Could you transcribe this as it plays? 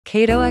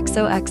Keto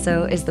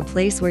XOXO is the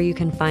place where you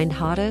can find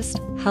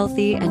hottest,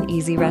 healthy, and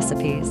easy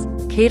recipes.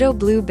 Keto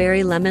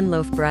Blueberry Lemon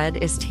Loaf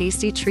Bread is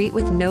tasty treat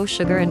with no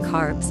sugar and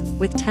carbs,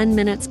 with 10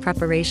 minutes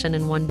preparation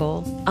in one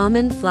bowl.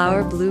 Almond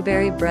flour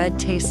blueberry bread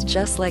tastes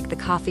just like the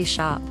coffee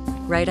shop,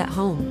 right at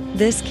home.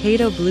 This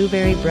Keto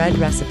Blueberry Bread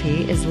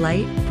recipe is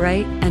light,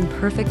 bright, and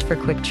perfect for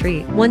quick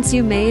treat. Once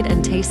you made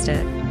and taste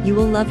it, you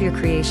will love your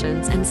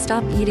creations and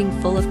stop eating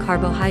full of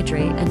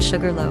carbohydrate and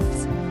sugar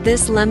loaves.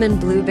 This lemon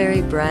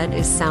blueberry bread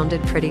is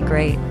sounded pretty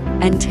great,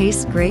 and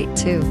tastes great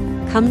too.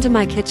 Come to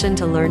my kitchen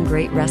to learn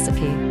great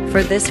recipe.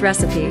 For this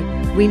recipe,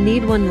 we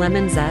need 1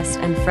 lemon zest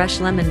and fresh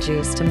lemon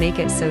juice to make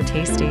it so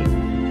tasty.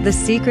 The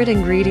secret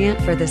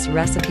ingredient for this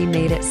recipe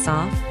made it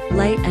soft,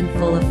 light, and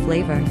full of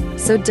flavor.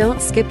 So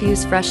don't skip,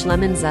 use fresh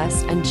lemon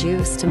zest and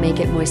juice to make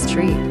it moist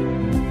treat.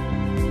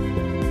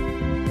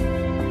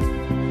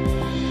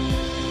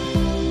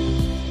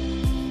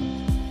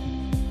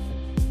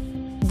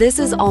 This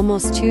is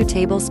almost 2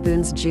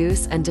 tablespoons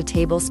juice and 2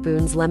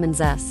 tablespoons lemon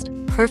zest,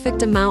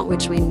 perfect amount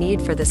which we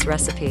need for this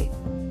recipe.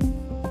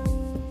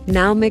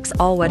 Now mix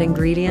all wet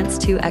ingredients: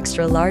 2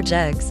 extra large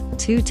eggs,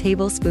 2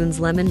 tablespoons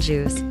lemon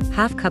juice,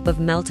 ½ cup of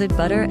melted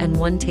butter and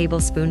 1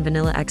 tablespoon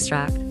vanilla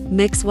extract.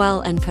 Mix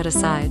well and put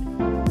aside.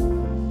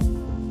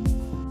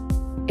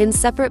 In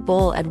separate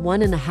bowl, add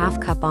 1½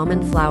 cup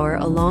almond flour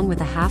along with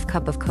 ½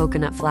 cup of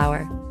coconut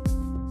flour.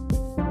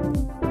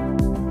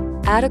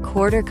 Add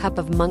 1/4 cup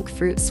of monk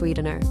fruit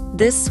sweetener.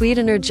 This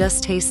sweetener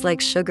just tastes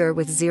like sugar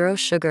with 0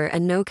 sugar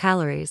and no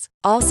calories.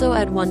 Also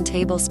add 1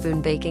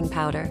 tablespoon baking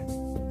powder.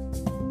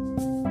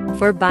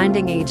 For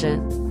binding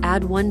agent,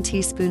 add 1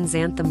 teaspoon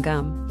xanthan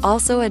gum.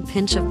 Also add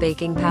pinch of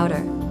baking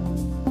powder.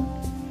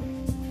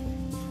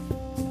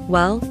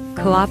 Well,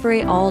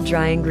 cooperate all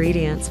dry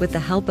ingredients with the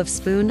help of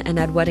spoon and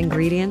add wet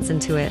ingredients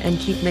into it and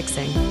keep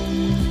mixing.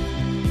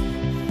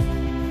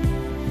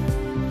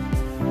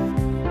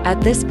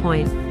 At this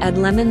point, add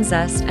lemon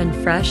zest and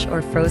fresh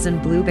or frozen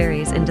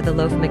blueberries into the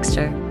loaf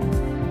mixture.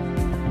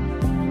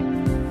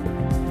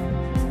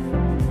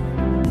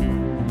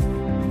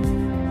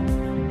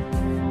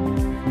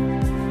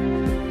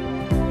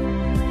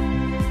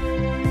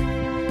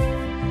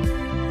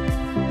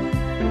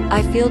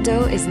 I feel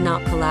dough is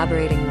not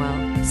collaborating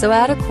well, so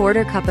add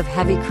 1/4 cup of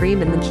heavy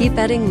cream and then keep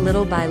adding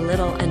little by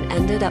little and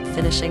ended up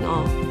finishing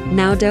all.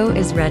 Now dough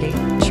is ready.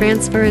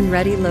 Transfer in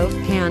ready loaf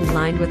pan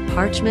lined with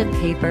parchment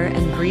paper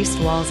and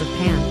greased walls of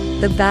pan.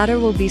 The batter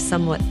will be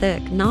somewhat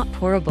thick, not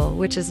pourable,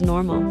 which is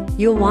normal.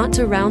 You'll want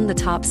to round the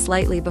top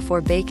slightly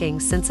before baking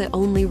since it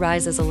only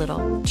rises a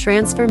little.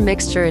 Transfer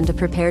mixture into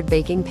prepared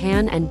baking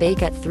pan and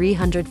bake at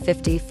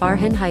 350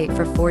 Fahrenheit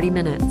for 40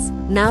 minutes.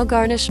 Now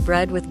garnish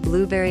bread with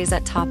blueberries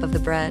at top of the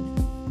bread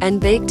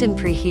and baked in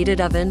preheated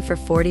oven for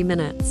 40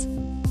 minutes.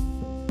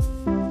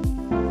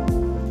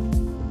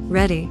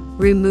 Ready.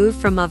 Remove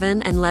from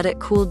oven and let it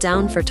cool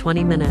down for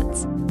 20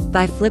 minutes.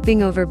 By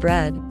flipping over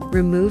bread,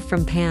 remove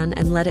from pan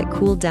and let it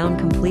cool down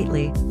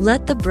completely.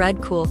 Let the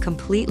bread cool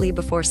completely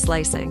before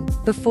slicing.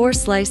 Before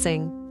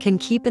slicing, can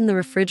keep in the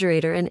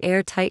refrigerator in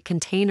airtight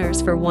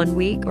containers for 1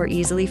 week or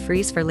easily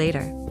freeze for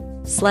later.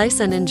 Slice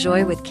and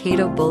enjoy with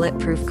Keto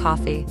Bulletproof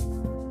Coffee.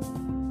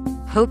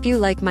 Hope you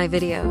like my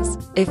videos.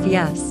 If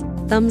yes,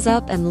 thumbs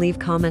up and leave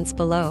comments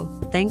below.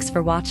 Thanks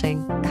for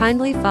watching.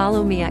 Kindly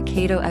follow me at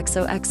Keto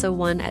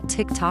XOXO1 at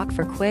TikTok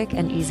for quick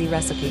and easy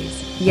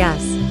recipes.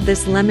 Yes,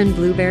 this lemon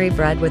blueberry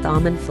bread with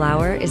almond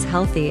flour is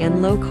healthy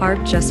and low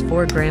carb, just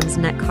 4 grams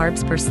net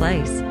carbs per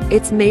slice.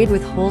 It's made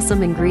with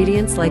wholesome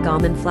ingredients like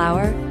almond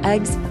flour,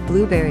 eggs,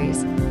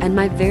 blueberries, and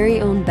my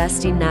very own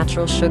bestie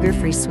natural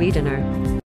sugar-free sweetener.